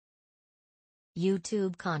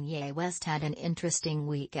YouTube. Kanye West had an interesting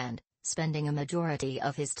weekend, spending a majority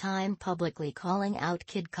of his time publicly calling out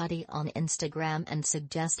Kid Cudi on Instagram and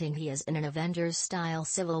suggesting he is in an Avengers-style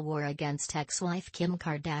civil war against ex-wife Kim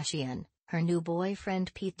Kardashian, her new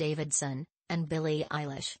boyfriend Pete Davidson, and Billie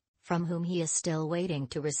Eilish, from whom he is still waiting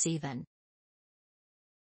to receive an.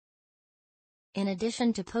 In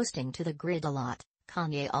addition to posting to the grid a lot,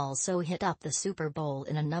 Kanye also hit up the Super Bowl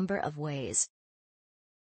in a number of ways.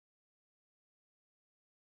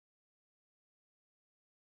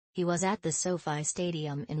 He was at the SoFi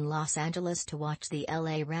Stadium in Los Angeles to watch the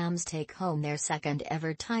LA Rams take home their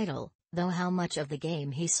second-ever title, though how much of the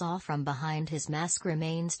game he saw from behind his mask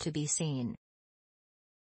remains to be seen.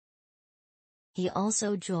 He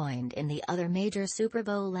also joined in the other major Super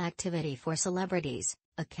Bowl activity for celebrities,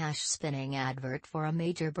 a cash-spinning advert for a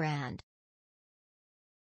major brand.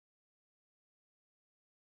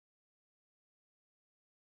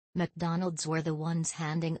 McDonald's were the ones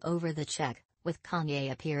handing over the check, with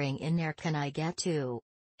Kanye appearing in their "Can I Get To?"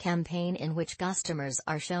 campaign, in which customers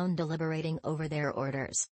are shown deliberating over their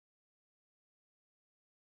orders.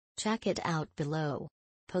 Check it out below.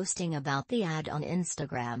 Posting about the ad on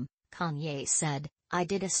Instagram, Kanye said, "I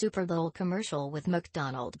did a Super Bowl commercial with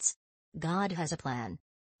McDonald's. God has a plan.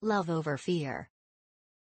 Love over fear.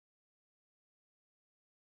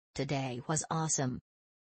 Today was awesome.